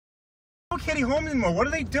No kitty home anymore. What are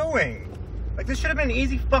they doing? Like, this should have been an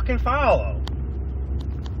easy fucking follow.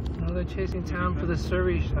 No, they're chasing town for the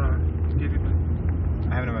survey shot.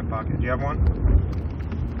 I have it in my pocket. Do you have one?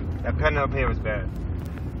 That pen up here was bad.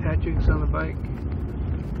 Patrick's on the bike.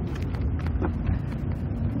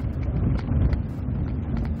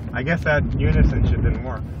 I guess that unison shit didn't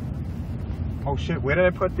work. Oh shit, where did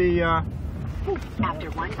I put the, After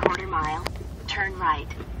 1/4 mile, turn right.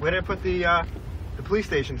 Where did I put the police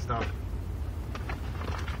station stuff?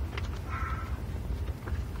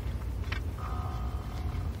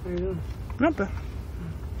 How you doing? Not bad.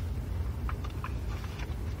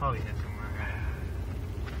 Probably hit somewhere.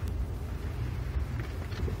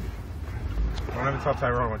 Don't ever tell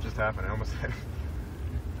Tyrone what just happened. I almost hit him.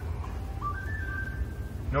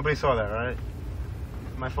 Nobody saw that, right?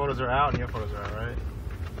 My photos are out and your photos are out, right?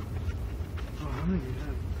 Oh, how many do you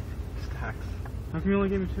have? Stacks. How come you only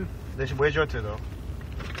gave me 2? Where's your 2 though?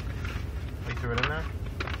 You threw it in there?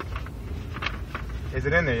 Is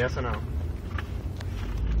it in there, yes or no?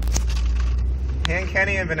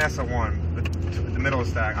 Kenny and Vanessa won. The middle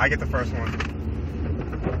stack. I get the first one.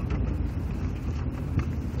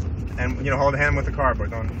 And, you know, hold a hand with the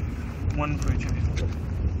cardboard, don't. One for each of you.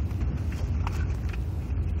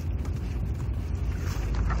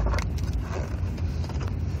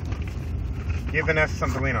 Give Vanessa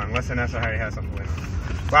something to lean on, unless Vanessa already has something to lean on.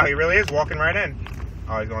 Wow, he really is walking right in.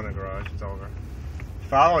 Oh, he's going to the garage. It's over.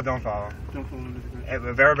 Follow or don't follow? Don't fall into the garage.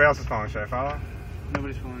 If everybody else is following, should I follow?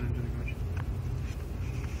 Nobody's falling into the garage.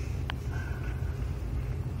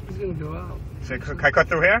 He's gonna go out. Can I cut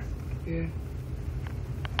through here? Yeah.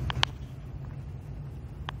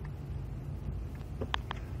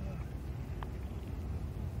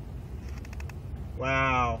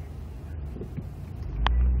 Wow.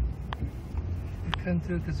 I couldn't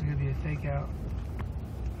do it because it's gonna be a fake out.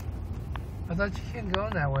 I thought you can't go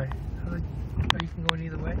that way. I thought, oh, you can go in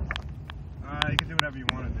either way? You can do whatever you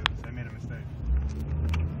want to do. So I made a mistake.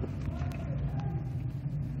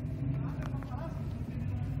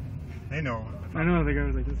 They know. I know, the guy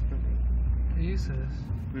was like, this is perfect. They're used to this.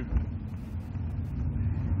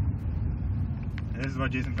 And this is why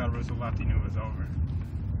Jason Papparazzis left. He knew it was over.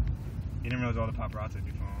 He didn't realize all the paparazzi would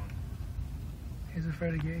be following. He's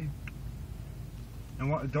afraid of Gabe. And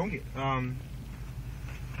what? Don't get.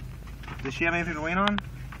 Does she have anything to lean on?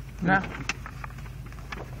 No.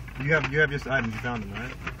 You have your items. You found them,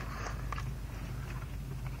 right?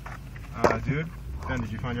 Dude. Ben,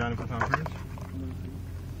 did you find your items for Tom Cruise?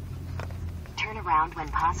 Turn around when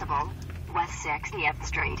possible, West 60th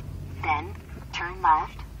Street. Then, turn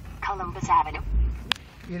left, Columbus Avenue.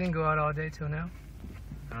 You didn't go out all day till now?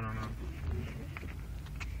 I don't know.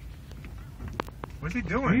 What's he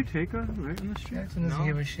doing? Can you take her right on the street? Jackson doesn't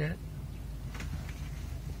give a shit.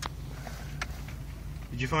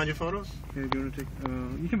 Did you find your photos? Yeah, do you want to take,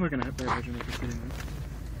 you can put an app there, but you're not sitting there.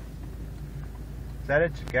 Is that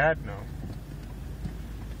it? God, no.